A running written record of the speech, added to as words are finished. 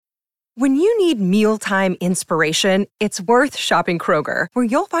When you need mealtime inspiration, it's worth shopping Kroger, where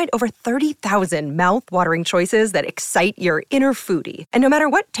you'll find over 30,000 mouth-watering choices that excite your inner foodie. And no matter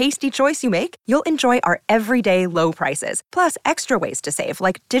what tasty choice you make, you'll enjoy our everyday low prices, plus extra ways to save,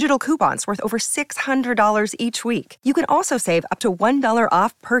 like digital coupons worth over $600 each week. You can also save up to $1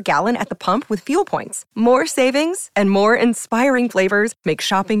 off per gallon at the pump with fuel points. More savings and more inspiring flavors make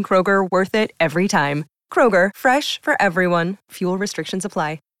shopping Kroger worth it every time. Kroger, fresh for everyone. Fuel restrictions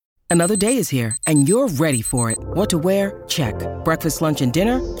apply. Another day is here, and you're ready for it. What to wear? Check. Breakfast, lunch, and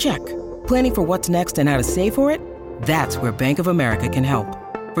dinner? Check. Planning for what's next and how to save for it? That's where Bank of America can help.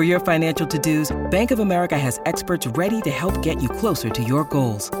 For your financial to-dos, Bank of America has experts ready to help get you closer to your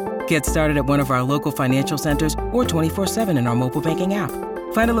goals. Get started at one of our local financial centers or 24/7 in our mobile banking app.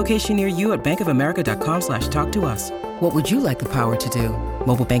 Find a location near you at bankofamerica.com/talktous. What would you like the power to do?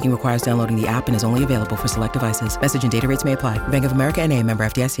 Mobile banking requires downloading the app and is only available for select devices. Message and data rates may apply. Bank of America N.A., member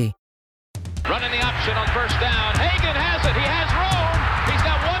FDIC. Running the option on first down. Hagan has it. He has room. He's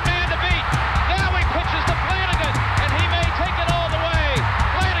got one man to beat. Now he pitches to Flanagan, and he may take it all the way.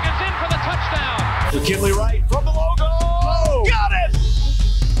 Flanagan's in for the touchdown. McKinley Wright from the logo. Oh, got it!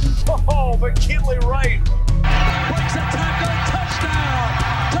 Oh, McKinley Wright. Breaks a tackle. Touchdown.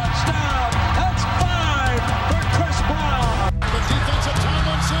 Touchdown. That's 5 for Chris Brown. The defense of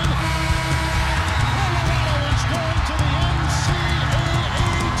Tomlinson. Colorado is going to the NCAA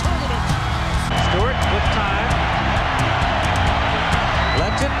tournament. Stewart with time.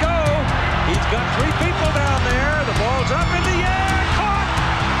 Lets it go. He's got 3 people down there. The ball's up in the air. Caught.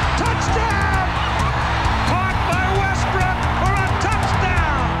 Touchdown. Caught by Westbrook for a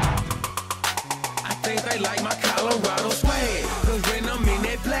touchdown. I think they like my Colorado swag. Cause when I'm in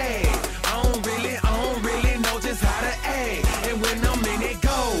that play, I don't really know just how to act. And when I'm in it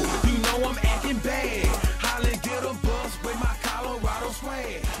go, you know I'm acting bad. Holly get a bus with my Colorado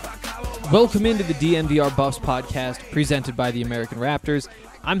swag. Welcome into the DNVR Buffs podcast presented by the American Raptors.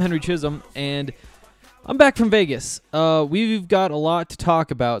 I'm Henry Chisholm, and I'm back from Vegas. We've got a lot to talk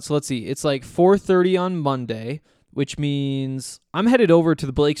about, so let's see. It's like 4:30 on Monday, which means I'm headed over to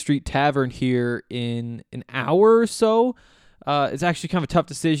the Blake Street Tavern here in an hour or so. It's actually kind of a tough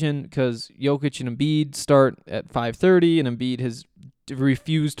decision because Jokic and Embiid start at 5:30, and Embiid has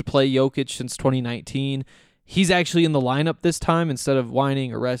refused to play Jokic since 2019. He's actually in the lineup this time instead of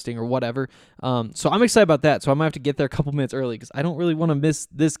whining or resting or whatever. So I'm excited about that. So I'm going to have to get there a couple minutes early because I don't really want to miss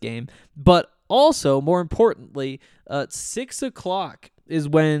this game. But also, more importantly, 6 o'clock is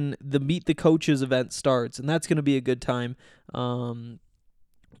when the Meet the Coaches event starts, and that's going to be a good time.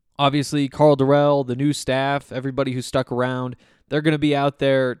 Obviously, Carl Durrell, the new staff, everybody who stuck around, they're going to be out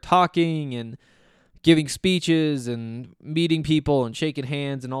there talking and giving speeches and meeting people and shaking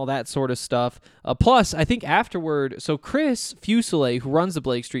hands and all that sort of stuff. Plus, I think afterward, so Chris Fuselier, who runs the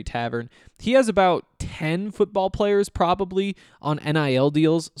Blake Street Tavern, he has about 10 football players probably on NIL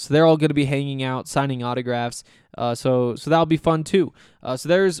deals, so they're all going to be hanging out, signing autographs, so that'll be fun too. So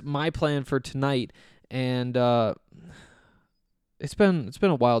there's my plan for tonight, and it's been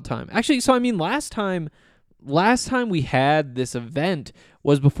a wild time. Actually, so I mean, last time we had this event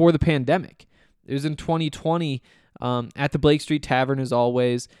was before the pandemic. It was in 2020 at the Blake Street Tavern as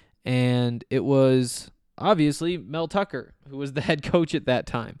always, and it was obviously Mel Tucker, who was the head coach at that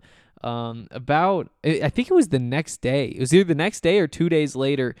time. I think it was the next day. It was either the next day or 2 days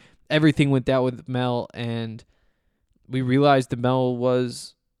later, everything went down with Mel, and we realized that Mel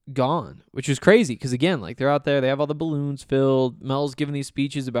was gone, which was crazy because, again, like they're out there, they have all the balloons filled. Mel's giving these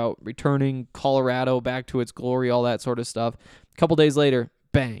speeches about returning Colorado back to its glory, all that sort of stuff. A couple days later,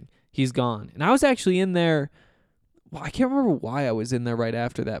 bang. He's gone. And I was actually in there. Well, I can't remember why I was in there right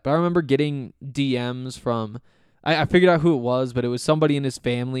after that, but I remember getting DMs from, I figured out who it was, but it was somebody in his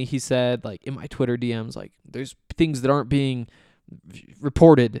family. He said, like, in my Twitter DMs, like, there's things that aren't being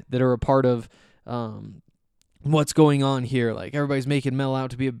reported that are a part of what's going on here. Like, everybody's making Mel out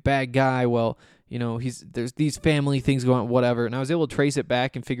to be a bad guy. Well, you know, there's these family things going on, whatever. And I was able to trace it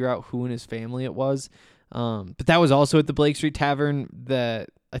back and figure out who in his family it was. But that was also at the Blake Street Tavern.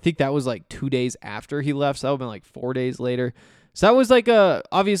 I think that was like 2 days after he left, so that would have been like 4 days later. So that was like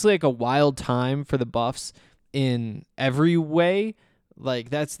obviously like a wild time for the Buffs in every way. Like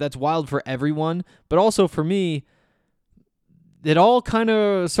that's wild for everyone, but also for me, it all kind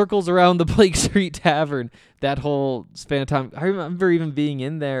of circles around the Blake Street Tavern that whole span of time. I remember even being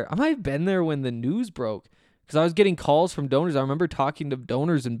in there. I might have been there when the news broke because I was getting calls from donors. I remember talking to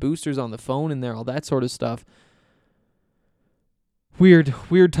donors and boosters on the phone in there, all that sort of stuff. Weird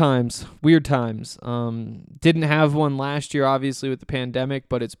times. Didn't have one last year, obviously, with the pandemic,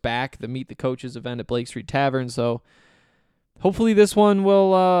 but it's back, the Meet the Coaches event at Blake Street Tavern, so hopefully this one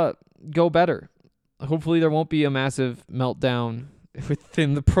will go better. Hopefully there won't be a massive meltdown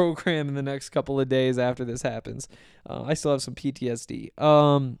within the program in the next couple of days after this happens. I still have some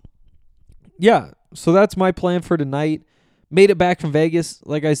PTSD. Yeah, so that's my plan for tonight. Made it back from Vegas,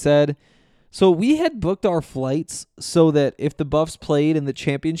 like I said. So we had booked our flights so that if the Buffs played in the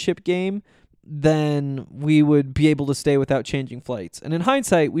championship game, then we would be able to stay without changing flights. And in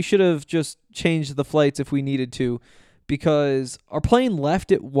hindsight, we should have just changed the flights if we needed to, because our plane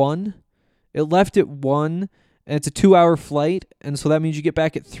left at 1. It left at 1, and it's a 2-hour flight, and so that means you get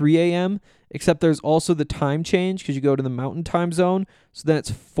back at 3 a.m., except there's also the time change because you go to the mountain time zone, so then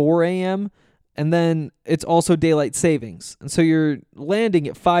it's 4 a.m., and then it's also daylight savings. And so you're landing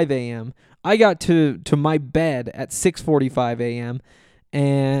at 5 a.m. I got to my bed at 6:45 a.m.,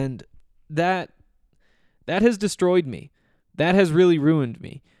 and that has destroyed me. That has really ruined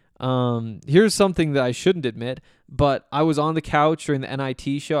me. Here's something that I shouldn't admit, but I was on the couch during the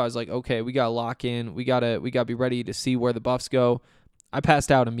NIT show. I was like, okay, we got to lock in. We got to be ready to see where the Buffs go. I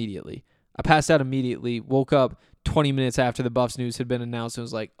passed out immediately. Woke up 20 minutes after the Buffs news had been announced and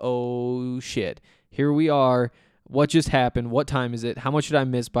was like, oh shit, here we are. What just happened? What time is it? How much did I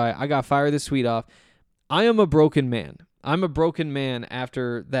miss by? I got Fire this Sweet off. I am a broken man. I'm a broken man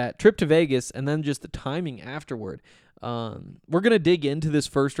after that trip to Vegas and then just the timing afterward. We're going to dig into this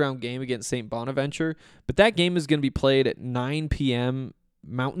first round game against St. Bonaventure, but that game is going to be played at 9 p.m.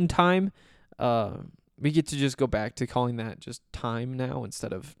 Mountain Time. We get to just go back to calling that just time now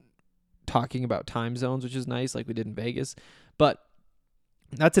instead of talking about time zones, which is nice like we did in Vegas. But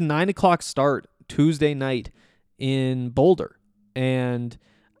that's a 9 o'clock start Tuesday night in Boulder, and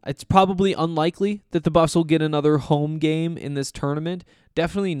it's probably unlikely that the Buffs will get another home game in this tournament.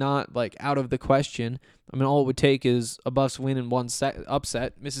 Definitely not like out of the question. I mean, all it would take is a Buffs win in one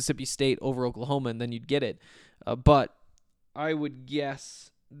upset, Mississippi State over Oklahoma, and then you'd get it. But I would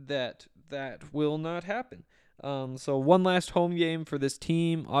guess that will not happen. So one last home game for this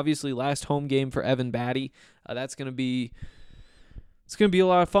team. Obviously, last home game for Evan Batty. It's gonna be a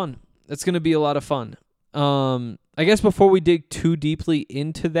lot of fun. It's gonna be a lot of fun. I guess before we dig too deeply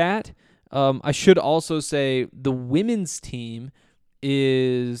into that, I should also say the women's team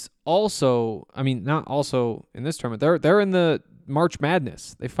is also, I mean, not also in this tournament. They're in the March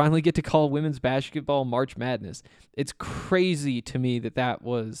Madness. They finally get to call women's basketball March Madness. It's crazy to me that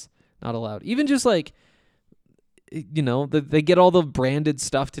was not allowed. Even just like, you know, they get all the branded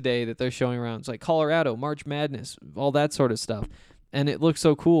stuff today that they're showing around. It's like Colorado, March Madness, all that sort of stuff. And it looks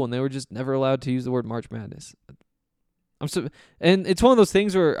so cool, and they were just never allowed to use the word March Madness. And it's one of those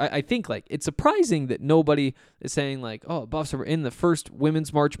things where I think like it's surprising that nobody is saying like, oh, Buffs are in the first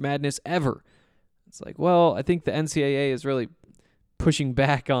women's March Madness ever. It's like, well, I think the NCAA is really pushing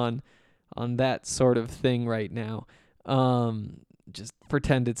back on that sort of thing right now. Just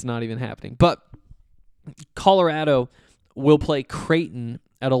pretend it's not even happening. But Colorado will play Creighton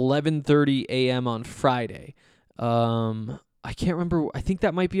at 11:30 a.m. on Friday. I can't remember. I think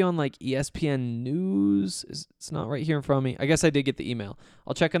that might be on like ESPN News. It's not right here in front of me. I guess I did get the email.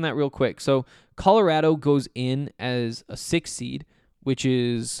 I'll check on that real quick. So Colorado goes in as a 6 seed, which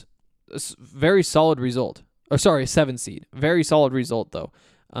is a very solid result. Or sorry, a 7 seed. Very solid result though.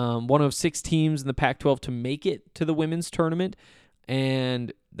 One of 6 teams in the Pac-12 to make it to the women's tournament,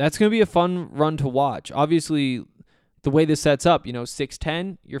 and that's going to be a fun run to watch. Obviously, the way this sets up,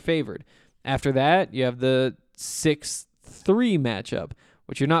 6-10, you're favored. After that, you have the 6-3 matchup,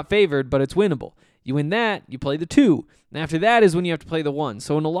 which you're not favored, but it's winnable. You win that, you play the 2. And after that is when you have to play the 1.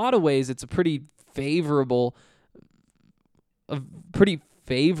 So in a lot of ways, it's a pretty favorable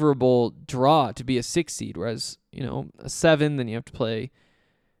draw to be a 6 seed, whereas, a 7, then you have to play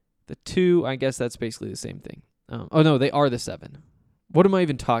the 2. I guess that's basically the same thing. Oh, no, they are the 7. What am I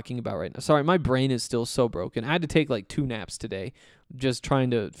even talking about right now? Sorry, my brain is still so broken. I had to take like 2 naps today just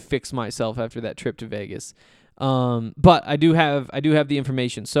trying to fix myself after that trip to Vegas. But I do have the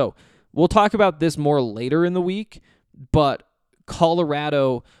information. So we'll talk about this more later in the week, but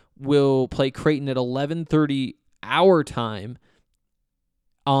Colorado will play Creighton at 11:30 our time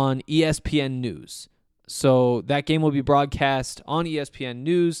on ESPN News. So that game will be broadcast on ESPN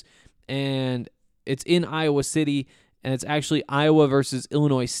News, and it's in Iowa City, and it's actually Iowa versus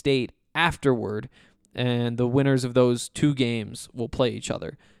Illinois State afterward, and the winners of those 2 games will play each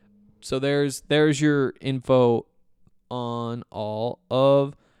other. So there's your info on all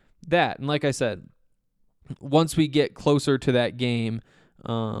of that. And like I said, once we get closer to that game,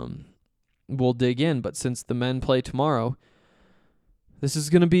 we'll dig in. But since the men play tomorrow, this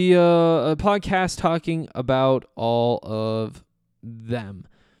is going to be a podcast talking about all of them.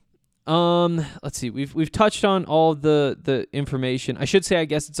 Let's see. We've touched on all the information. I should say, I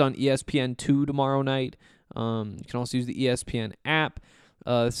guess it's on ESPN2 tomorrow night. You can also use the ESPN app.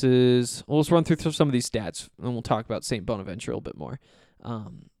 Let's run through some of these stats, and we'll talk about St. Bonaventure a little bit more.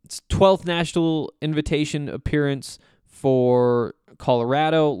 It's 12th national invitation appearance for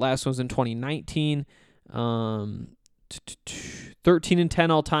Colorado. Last one was in 2019. 13-10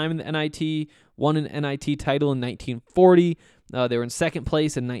 all time in the NIT. Won an NIT title in 1940. They were in second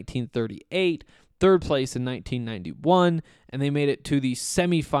place in 1938, third place in 1991, and they made it to the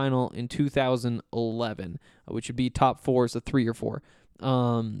semifinal in 2011, which would be top four, so 3 or 4.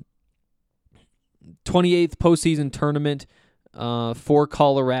 28th postseason tournament for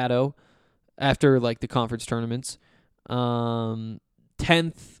Colorado after the conference tournaments. 10th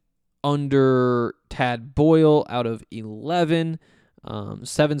under Tad Boyle out of 11.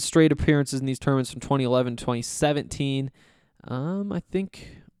 7 straight appearances in these tournaments from 2011 to 2017. I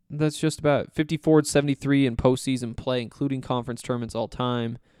think that's just about 54-73 in postseason play, including conference tournaments all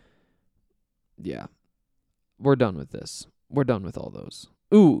time. Yeah, we're done with this. We're done with all those.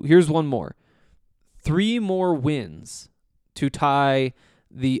 Ooh, here's one more. 3 more wins to tie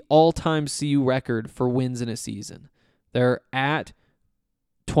the all-time CU record for wins in a season. They're at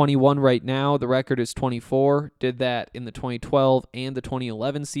 21 right now. The record is 24. Did that in the 2012 and the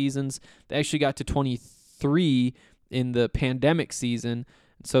 2011 seasons. They actually got to 23 in the pandemic season,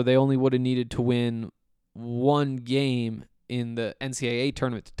 so they only would have needed to win 1 game in the NCAA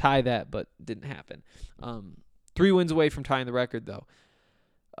tournament to tie that, but didn't happen. 3 wins away from tying the record, though.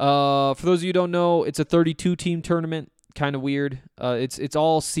 For those of you who don't know, it's a 32-team tournament. Kind of weird. It's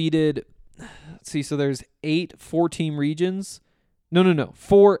all seeded. Let's see, so there's 8 4-team regions. No.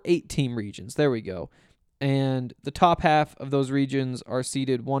 4 8-team regions. There we go. And the top half of those regions are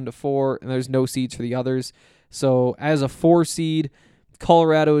seeded 1 to 4, and there's no seeds for the others. So as a 4 seed,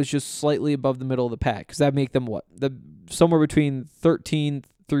 Colorado is just slightly above the middle of the pack, because that make them somewhere between 13th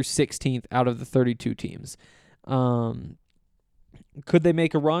through 16th out of the 32 teams. Could they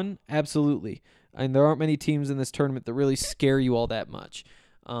make a run? Absolutely. And there aren't many teams in this tournament that really scare you all that much.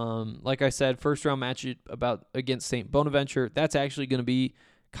 Like I said, first round match against St. Bonaventure. That's actually going to be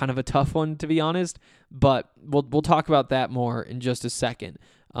kind of a tough one, to be honest, but we'll talk about that more in just a second.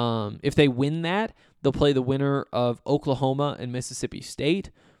 If they win that, they'll play the winner of Oklahoma and Mississippi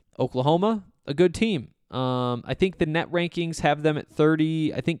State. Oklahoma, a good team. I think the net rankings have them at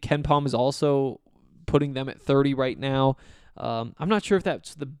 30. I think KenPom is also putting them at 30 right now. I'm not sure if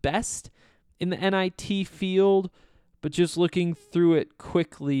that's the best in the NIT field, but just looking through it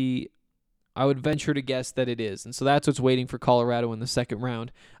quickly, I would venture to guess that it is. And so that's what's waiting for Colorado in the second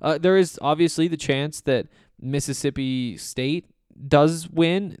round. There is obviously the chance that Mississippi State does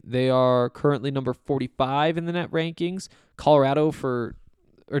win. They are currently number 45 in the net rankings.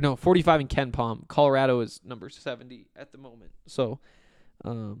 45 in KenPom. Colorado is number 70 at the moment. So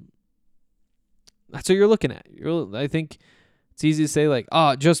that's what you're looking at. I think it's easy to say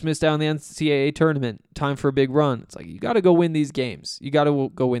just missed out on the NCAA tournament. Time for a big run. It's you got to go win these games. You got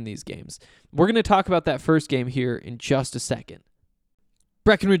to go win these games. We're going to talk about that first game here in just a second.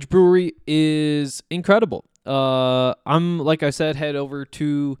 Breckenridge Brewery is incredible. I'm, like I said, head over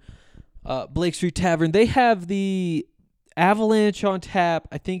to Blake Street Tavern. They have the Avalanche on tap.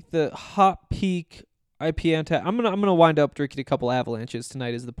 I think the Hot Peak IPA on tap. I'm gonna wind up drinking a couple Avalanches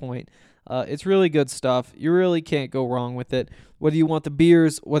tonight is the point. It's really good stuff. You really can't go wrong with it. Whether you want the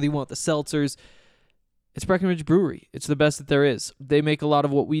beers, whether you want the seltzers, it's Breckenridge Brewery. It's the best that there is. They make a lot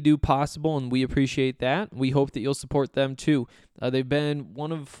of what we do possible, and we appreciate that. We hope that you'll support them too. They've been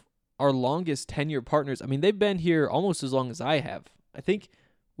one of our longest tenure partners. I mean, they've been here almost as long as I have. I think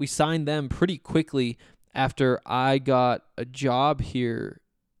we signed them pretty quickly after I got a job here,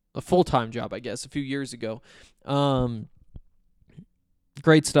 a full-time job, I guess, a few years ago.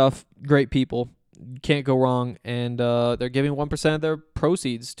 Great stuff, great people. Can't go wrong, and they're giving 1% of their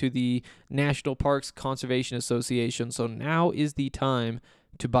proceeds to the National Parks Conservation Association, so now is the time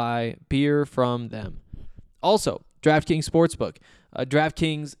to buy beer from them. Also, DraftKings Sportsbook.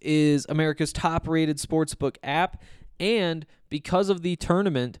 DraftKings is America's top-rated sportsbook app, and because of the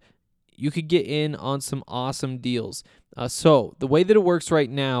tournament, you could get in on some awesome deals. So the way that it works right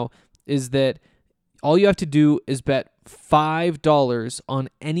now is that all you have to do is bet $5 on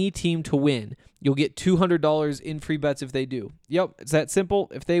any team to win. You'll get $200 in free bets if they do. Yep, it's that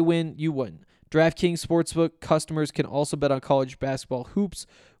simple. If they win, you win. DraftKings Sportsbook customers can also bet on college basketball hoops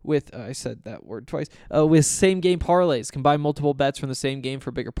with, I said that word twice, with same-game parlays. Combine multiple bets from the same game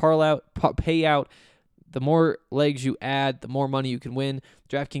for a bigger payout. The more legs you add, the more money you can win.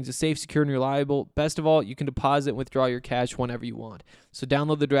 DraftKings is safe, secure, and reliable. Best of all, you can deposit and withdraw your cash whenever you want. So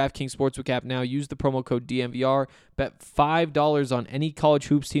download the DraftKings Sportsbook app now. Use the promo code DNVR. Bet $5 on any college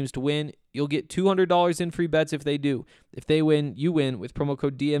hoops teams to win. You'll get $200 in free bets if they do. If they win, you win with promo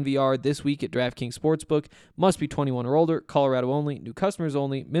code DNVR this week at DraftKings Sportsbook. Must be 21 or older. Colorado only. New customers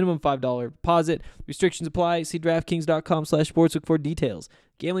only. Minimum $5 deposit. Restrictions apply. See DraftKings.com/sportsbook for details.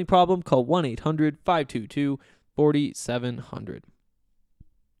 Gambling problem? Call 1-800-522-4700.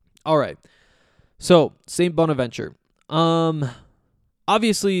 All right. So, St. Bonaventure.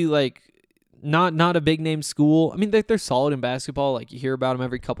 Obviously, like, not a big name school. I mean, they're solid in basketball. Like, you hear about them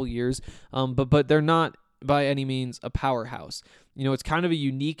every couple years. But they're not by any means a powerhouse. You know, it's kind of a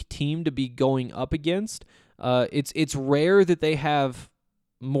unique team to be going up against. It's rare that they have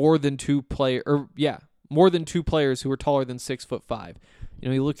more than two players who are taller than 6'5". You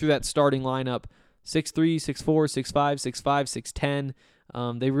know, you look through that starting lineup, 6'3", 6'4", 6'5", 6'5",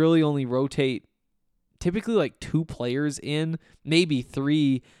 6'10". They really only rotate typically like two players in, maybe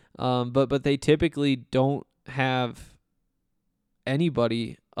three, but they typically don't have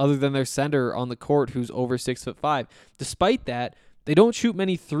anybody other than their center on the court who's over 6'5". Despite that, they don't shoot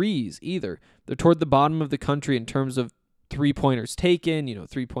many threes either. They're toward the bottom of the country in terms of three-pointers taken,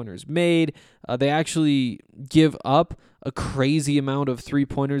 three-pointers made. They actually give up a crazy amount of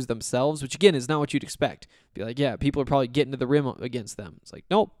three-pointers themselves, which, again, is not what you'd expect. Be like, yeah, people are probably getting to the rim against them. It's like,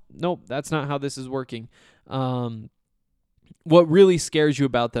 nope, that's not how this is working. What really scares you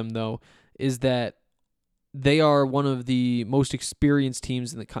about them, though, is that they are one of the most experienced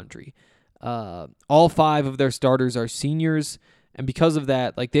teams in the country. All five of their starters are seniors, and because of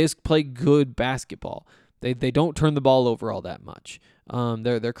that, like, they just play good basketball. They don't turn the ball over all that much.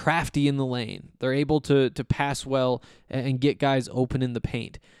 They're crafty in the lane. They're able to pass well and get guys open in the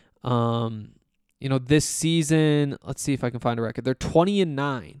paint. This season, let's see if I can find a record. They're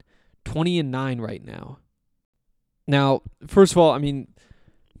 20-9 right now. Now, first of all, I mean,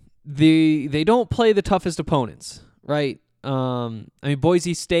 they don't play the toughest opponents, right?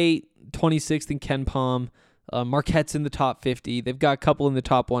 Boise State, 26th in KenPom. Marquette's in the top 50. They've got a couple in the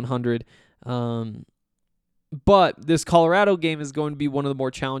top 100. But this Colorado game is going to be one of the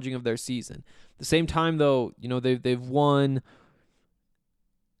more challenging of their season. At the same time, though, they've won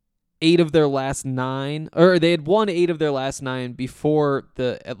 8 of their last 9, or they had won 8 of their last 9 before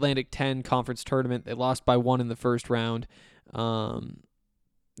the Atlantic 10 conference tournament. They lost by 1 in the first round. They're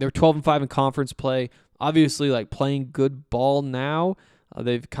 12-5 in conference play. Obviously, like, playing good ball now.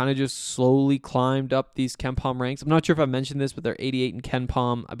 They've kind of just slowly climbed up these KenPom ranks. I'm not sure if I mentioned this, but they're 88 in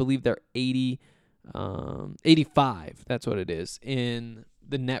KenPom. I believe they're 85, that's what it is, in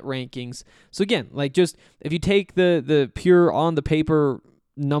the net rankings. So again, like, just if you take the pure on the paper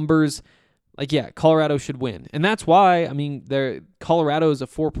numbers, like, yeah, Colorado should win. And that's why, I mean, Colorado is a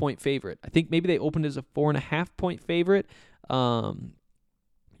 4-point favorite. I think maybe they opened as a 4.5-point favorite.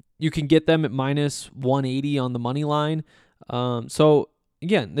 You can get them at minus 180 on the money line. So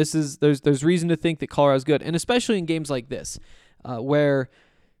again, there's reason to think that Colorado's good, and especially in games like this, where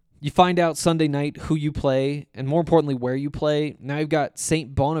you find out Sunday night who you play, and more importantly, where you play. Now you've got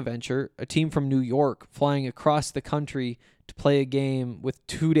St. Bonaventure, a team from New York, flying across the country to play a game with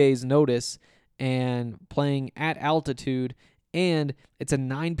 2 days' notice and playing at altitude, and it's a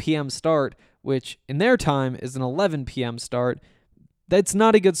 9 p.m. start, which in their time is an 11 p.m. start. That's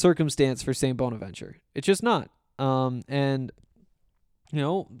not a good circumstance for St. Bonaventure. It's just not. And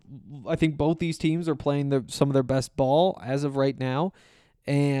I think both these teams are playing some of their best ball as of right now.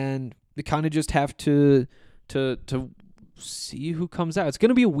 And they kind of just have to see who comes out. It's going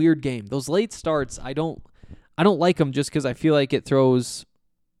to be a weird game. Those late starts, I don't like them just because I feel like it throws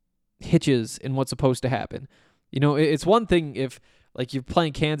hitches in what's supposed to happen. It's one thing if, like, you're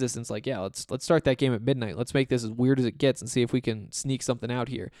playing Kansas and it's like, yeah, let's start that game at midnight. Let's make this as weird as it gets and see if we can sneak something out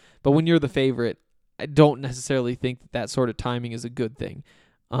here. But when you're the favorite, I don't necessarily think that sort of timing is a good thing.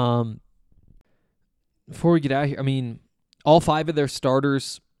 Before we get out here, I mean, all 5 of their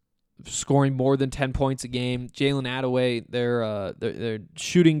starters scoring more than 10 points a game. Jalen Attaway, their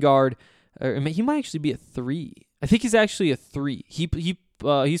shooting guard, he might actually be a 3. I think he's actually a 3.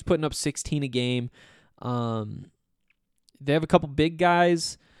 He's putting up 16 a game. They have a couple big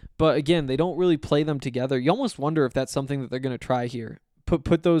guys, but again, they don't really play them together. You almost wonder if that's something that they're going to try here.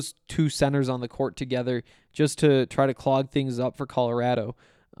 Put those 2 centers on the court together just to try to clog things up for Colorado,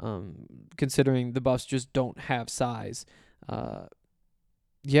 considering the Buffs just don't have size.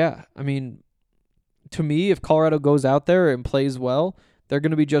 Yeah, I mean, to me, if Colorado goes out there and plays well, they're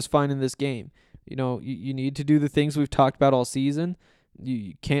going to be just fine in this game. You need to do the things we've talked about all season.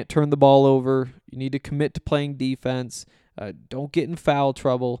 You can't turn the ball over. You need to commit to playing defense. Don't get in foul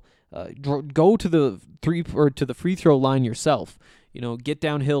trouble. Go to the free throw line yourself. Get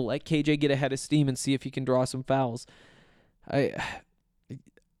downhill, let KJ get ahead of steam, and see if he can draw some fouls. I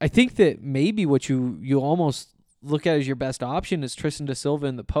think that maybe what you almost look at as your best option is Tristan da Silva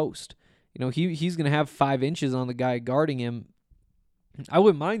in the post. He's going to have 5 inches on the guy guarding him. I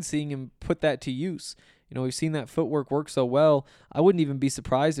wouldn't mind seeing him put that to use. We've seen that footwork work so well. I wouldn't even be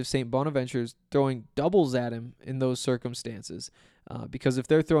surprised if St. Bonaventure's throwing doubles at him in those circumstances. Because if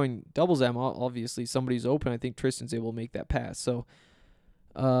they're throwing doubles at him, obviously somebody's open. I think Tristan's able to make that pass. So,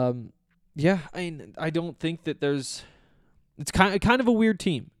 I don't think that there's... It's kind of a weird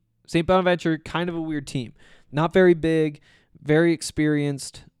team. St. Bonaventure, kind of a weird team. Not very big, very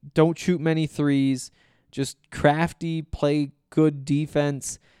experienced, don't shoot many threes, just crafty, play good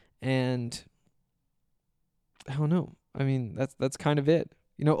defense, and I don't know. I mean, that's kind of it.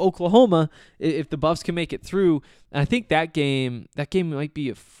 Oklahoma, if the Buffs can make it through, and I think that game might be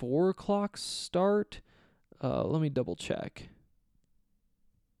a 4:00 start. Let me double check.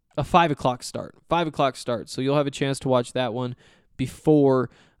 A 5:00 start. 5:00 start. So you'll have a chance to watch that one before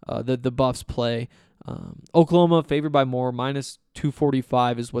the Buffs play. Oklahoma favored by more, minus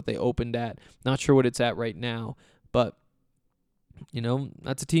 245 is what they opened at. Not sure what it's at right now, but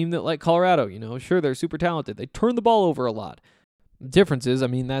that's a team that, like Colorado, sure, they're super talented. They turn the ball over a lot. The difference is,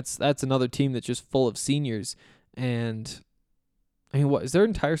 that's another team that's just full of seniors. And, what, is their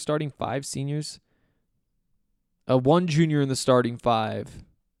entire starting 5 seniors? 1 junior in the starting 5,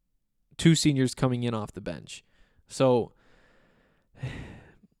 2 seniors coming in off the bench. So,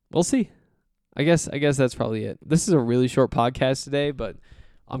 we'll see. I guess that's probably it. This is a really short podcast today, but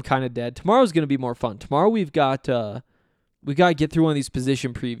I'm kind of dead. Tomorrow's going to be more fun. Tomorrow we got to get through one of these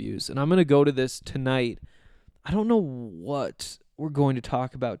position previews, and I'm going to go to this tonight. I don't know what we're going to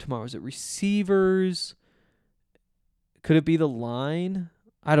talk about tomorrow. Is it receivers? Could it be the line?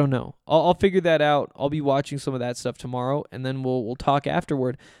 I don't know. I'll figure that out. I'll be watching some of that stuff tomorrow, and then we'll talk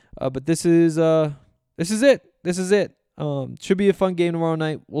afterward. But this is it. This is it. Should be a fun game tomorrow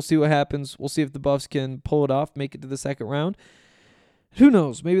night. We'll see what happens. We'll see if the Buffs can pull it off, make it to the second round. Who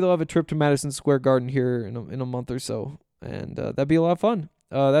knows? Maybe they'll have a trip to Madison Square Garden here in a month or so, and that'd be a lot of fun.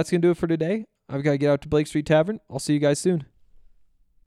 That's going to do it for today. I've got to get out to Blake Street Tavern. I'll see you guys soon.